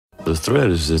The thread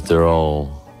is that they're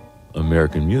all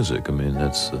American music. I mean,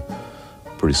 that's a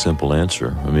pretty simple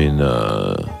answer. I mean,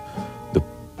 the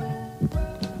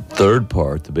third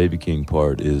part, the Baby King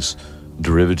part, is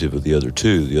derivative of the other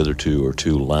two. The other two are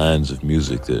two lines of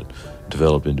music that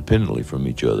develop independently from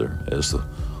each other as the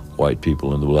white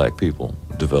people and the black people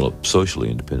develop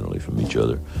socially independently from each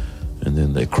other. And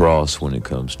then they cross when it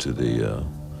comes to the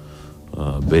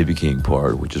Baby King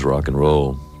part, which is rock and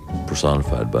roll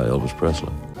personified by Elvis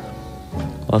Presley.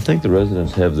 I think the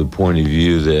residents have the point of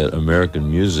view that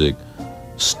American music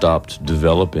stopped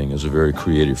developing as a very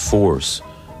creative force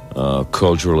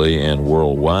culturally and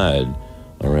worldwide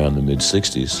around the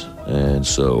mid-'60s. And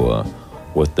so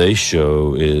what they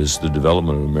show is the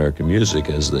development of American music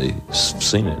as they've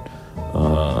seen it.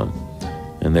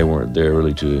 And they weren't there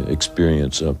really to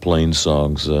experience plain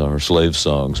songs or slave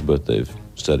songs, but they've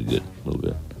studied it a little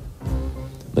bit.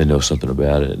 They know something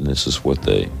about it, and this is what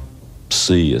they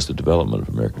see as the development of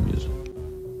American music.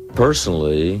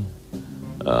 Personally,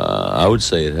 I would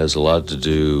say it has a lot to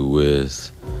do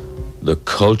with the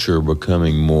culture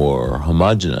becoming more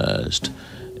homogenized,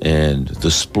 and the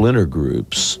splinter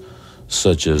groups,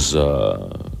 such as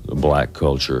the black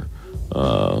culture,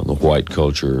 the white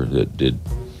culture, that did.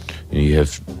 You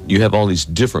have all these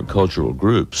different cultural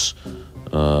groups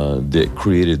that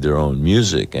created their own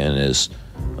music, and as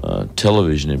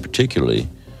television in particularly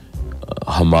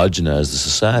homogenized the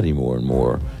society more and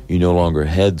more, you no longer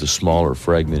had the smaller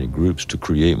fragmented groups to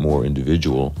create more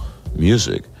individual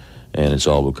music, and it's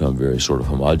all become very sort of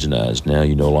homogenized. Now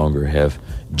you no longer have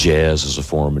jazz as a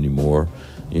form anymore.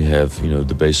 You have,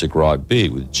 the basic rock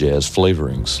beat with jazz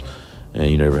flavorings,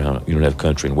 and you don't have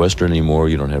country and western anymore.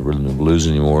 You don't have rhythm and blues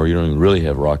anymore. You don't even really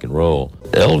have rock and roll.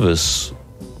 Elvis,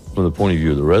 from the point of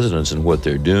view of the residents and what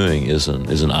they're doing, is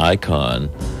an icon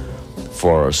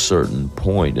for a certain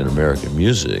point in American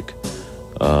music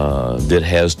that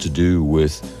has to do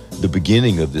with the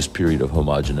beginning of this period of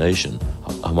homogenization,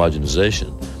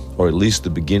 or at least the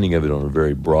beginning of it on a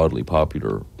very broadly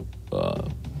popular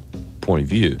point of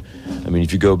view. I mean,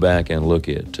 if you go back and look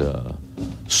at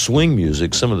swing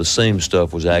music, some of the same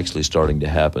stuff was actually starting to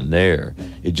happen there.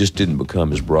 It just didn't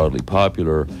become as broadly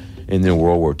popular, and then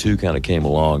World War II kind of came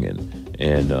along and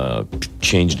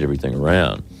changed everything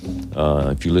around.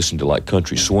 If you listen to like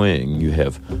country swing, you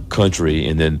have country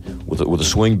and then with a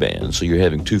swing band, so you're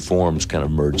having two forms kind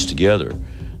of merged together.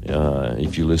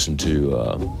 If you listen to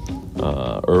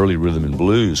early rhythm and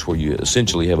blues, where you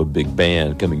essentially have a big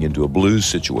band coming into a blues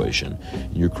situation,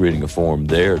 and you're creating a form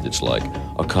there that's like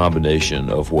a combination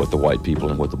of what the white people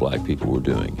and what the black people were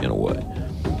doing in a way.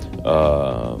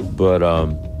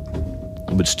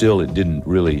 But still, it didn't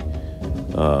really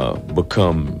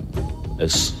become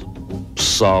as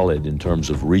solid in terms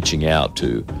of reaching out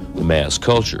to the mass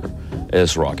culture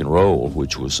as rock and roll,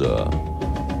 which was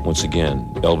once again,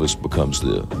 Elvis becomes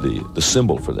the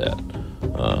symbol for that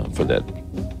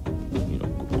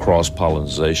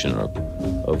cross-pollination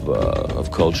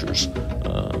of cultures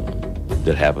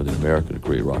that happened in America to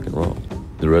create rock and roll.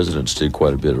 The residents did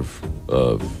quite a bit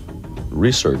of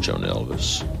research on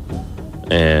Elvis,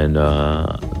 and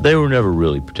they were never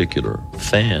really particular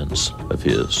fans of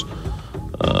his.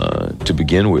 To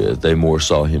begin with, they more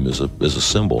saw him as a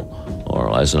symbol or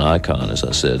as an icon, as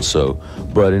I said. So,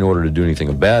 but in order to do anything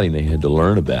about him, they had to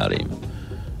learn about him.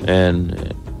 And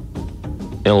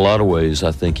in a lot of ways,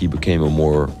 I think he became a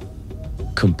more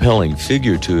compelling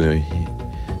figure to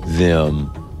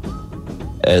them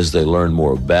as they learned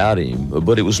more about him.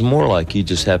 But it was more like he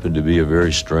just happened to be a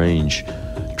very strange,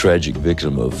 tragic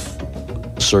victim of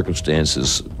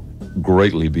circumstances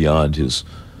greatly beyond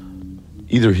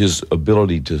either his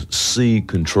ability to see,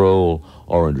 control,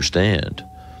 or understand.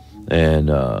 And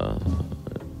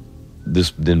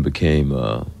this then became,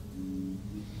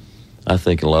 I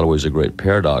think in a lot of ways, a great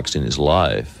paradox in his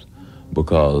life,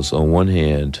 because on one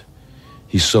hand,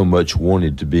 he so much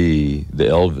wanted to be the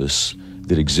Elvis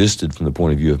that existed from the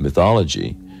point of view of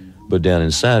mythology, but down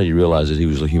inside he realized that he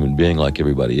was a human being like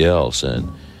everybody else,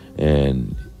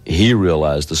 and he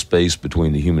realized the space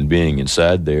between the human being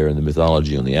inside there and the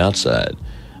mythology on the outside,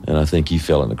 and I think he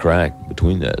fell in the crack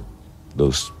between that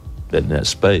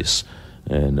space,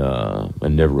 and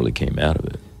never really came out of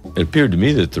it. It appeared to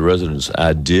me that the residents'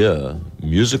 idea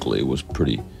musically was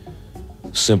pretty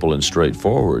simple and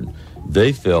straightforward.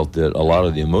 They felt that a lot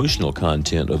of the emotional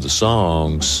content of the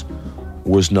songs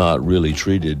was not really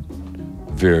treated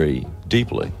very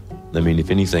deeply. I mean,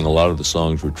 if anything, a lot of the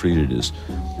songs were treated as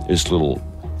little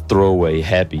throwaway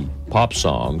happy pop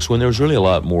songs, when there was really a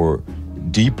lot more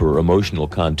deeper emotional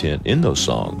content in those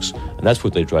songs. And that's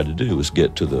what they tried to do, was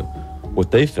get to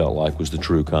what they felt like was the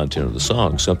true content of the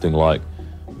song, something like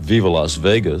Viva Las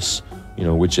Vegas,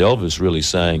 which Elvis really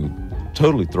sang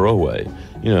totally throwaway,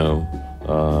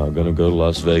 gonna go to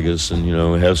Las Vegas and,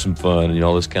 have some fun and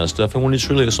all this kind of stuff. And when it's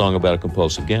really a song about a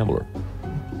compulsive gambler.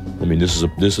 I mean,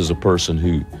 this is a person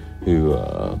who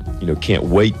can't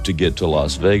wait to get to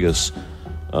Las Vegas,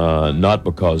 not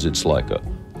because it's like a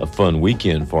fun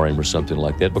weekend for him or something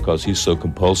like that, because he's so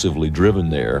compulsively driven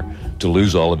there to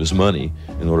lose all of his money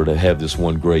in order to have this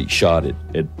one great shot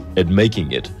at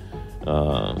making it.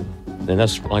 And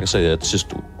that's, like I say, that's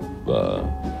just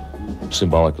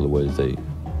symbolic of the way that they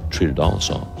treated all the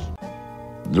songs.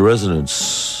 The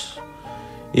Residents,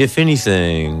 if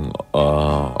anything,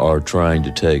 are trying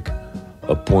to take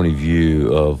a point of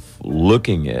view of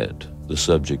looking at the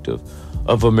subject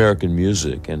of American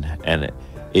music and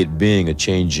it being a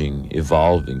changing,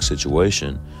 evolving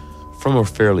situation from a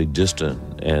fairly distant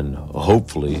and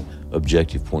hopefully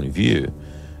objective point of view.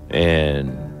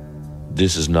 And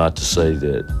this is not to say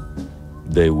that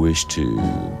they wish to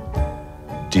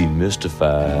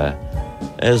demystify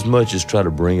as much as try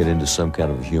to bring it into some kind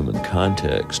of a human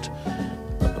context.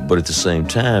 But at the same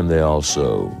time, they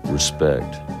also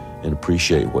respect and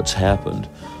appreciate what's happened.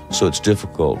 So it's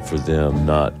difficult for them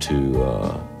not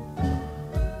to,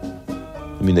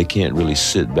 they can't really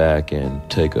sit back and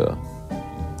take a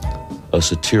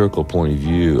satirical point of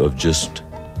view of just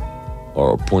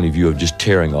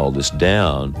tearing all this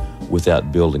down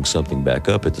without building something back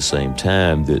up at the same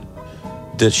time that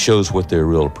shows what their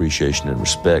real appreciation and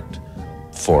respect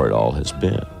for it all has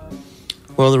been.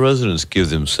 Well, the Residents give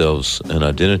themselves an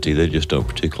identity. They just don't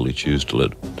particularly choose to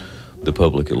let the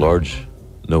public at large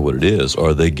know what it is,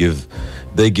 or they give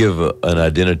an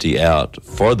identity out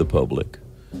for the public,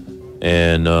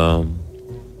 and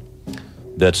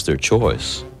that's their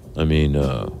choice. I mean,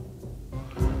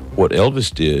 what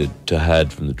Elvis did to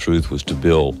hide from the truth was to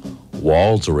build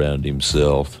walls around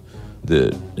himself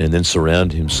and then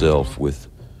surround himself with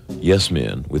yes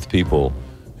men, with people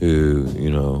who,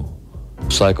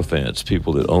 sycophants,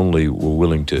 people that only were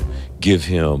willing to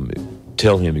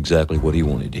tell him exactly what he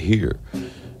wanted to hear.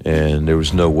 And there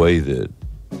was no way that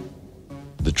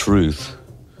the truth,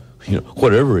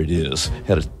 whatever it is,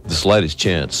 had the slightest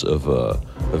chance of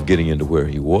getting into where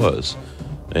he was.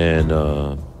 And,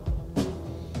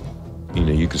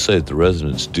 you could say that the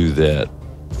Residents do that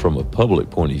from a public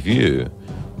point of view,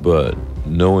 but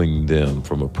knowing them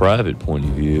from a private point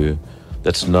of view,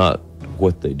 that's not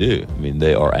what they do. I mean,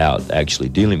 they are out actually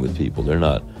dealing with people. They're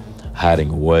not hiding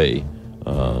away,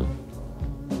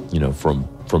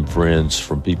 from friends,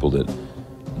 from people that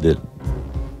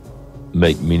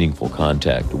make meaningful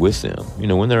contact with them.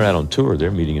 When they're out on tour,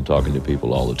 they're meeting and talking to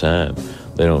people all the time.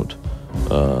 They don't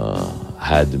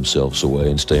hide themselves away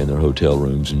and stay in their hotel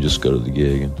rooms and just go to the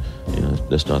gig, and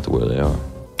that's not the way they are.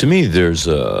 To me, there's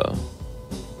a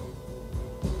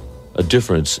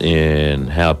difference in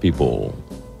how people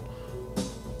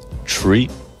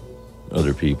treat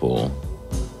other people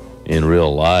in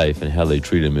real life and how they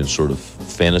treat them in sort of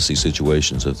fantasy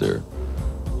situations of their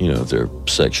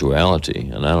sexuality.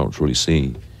 And I don't really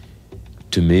see,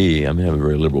 to me, I have a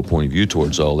very liberal point of view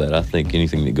towards all that. I think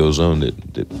anything that goes on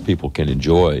that people can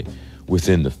enjoy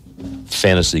within the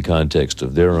fantasy context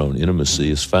of their own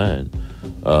intimacy is fine.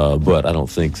 But I don't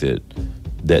think that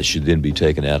should then be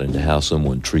taken out into how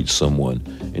someone treats someone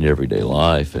in everyday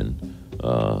life and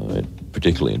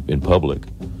particularly in public.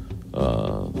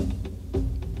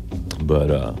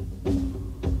 But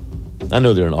I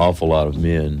know there are an awful lot of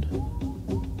men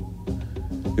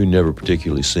who never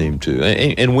particularly seem to,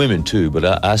 and women too, but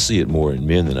I see it more in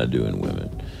men than I do in women,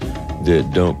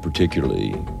 that don't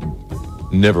particularly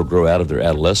never grow out of their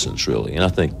adolescence, really. And I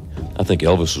think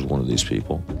Elvis was one of these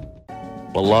people.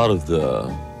 A lot of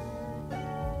the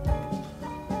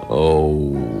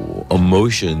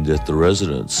emotion that the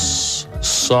Residents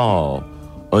saw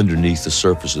underneath the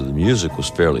surface of the music was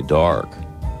fairly dark.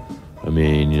 I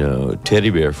mean, Teddy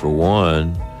Bear, for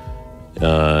one,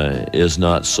 is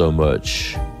not so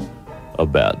much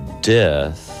about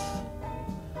death,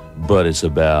 but it's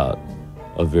about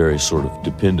a very sort of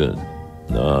dependent,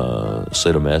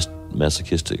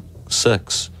 sadomasochistic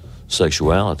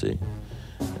sexuality.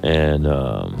 And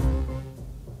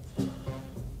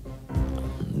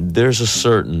there's a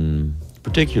certain,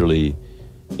 particularly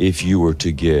if you were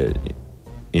to get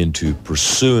into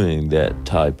pursuing that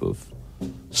type of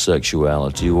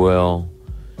sexuality, well,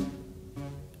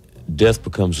 death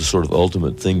becomes a sort of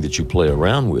ultimate thing that you play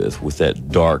around with that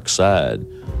dark side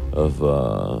of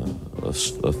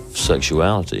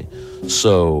sexuality.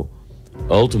 So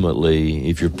ultimately,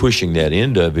 if you're pushing that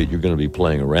end of it, you're going to be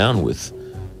playing around with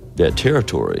that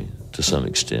territory to some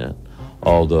extent.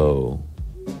 Although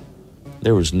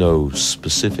there was no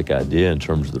specific idea in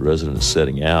terms of the Residents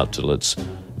setting out to let's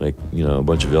make, a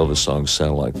bunch of Elvis songs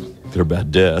sound like they're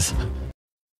about death.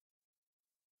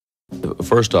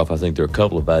 First off, I think there are a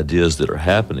couple of ideas that are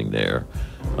happening there.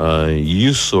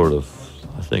 You sort of,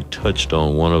 I think, touched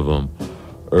on one of them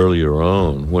earlier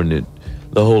on when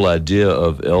the whole idea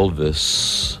of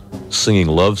Elvis singing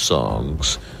love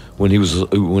songs when he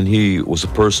was a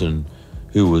person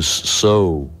who was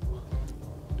so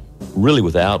really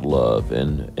without love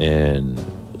and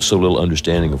so little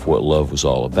understanding of what love was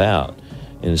all about.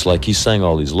 And it's like he sang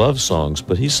all these love songs,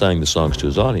 but he sang the songs to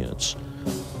his audience.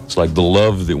 It's like the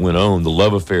love that went on, the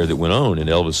love affair that went on in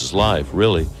Elvis's life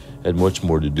really had much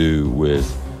more to do with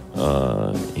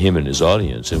him and his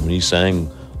audience. And when he sang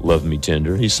Love Me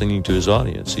Tender, he's singing to his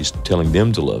audience. He's telling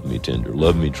them to love me tender,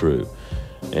 love me true.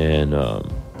 And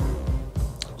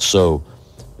so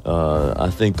I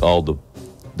think all the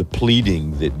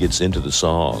pleading that gets into the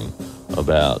song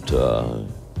about,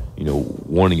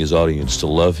 wanting his audience to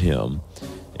love him.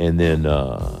 And then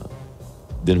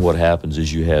what happens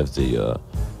is you have the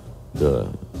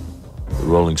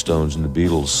Rolling Stones and the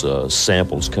Beatles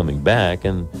samples coming back,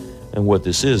 and what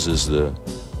this is the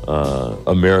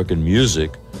American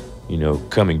music,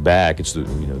 coming back. It's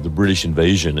the British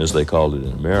invasion, as they called it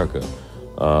in America,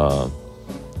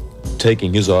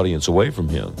 taking his audience away from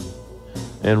him.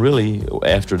 And really,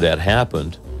 after that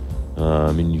happened,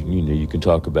 you can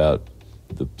talk about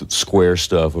the square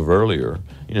stuff of earlier.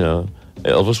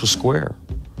 Elvis was square.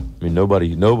 I mean,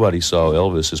 nobody saw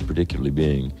Elvis as particularly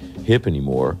being hip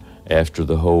anymore after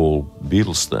the whole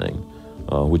Beatles thing,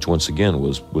 which once again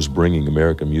was bringing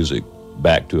American music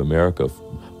back to America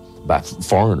by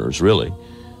foreigners, really,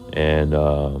 and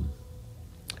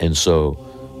so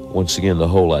once again the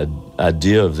whole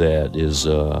idea of that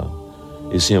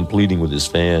is him pleading with his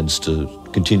fans to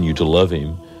continue to love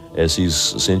him as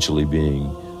he's essentially being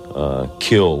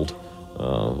killed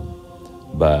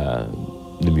by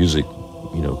the music,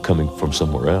 coming from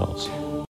somewhere else.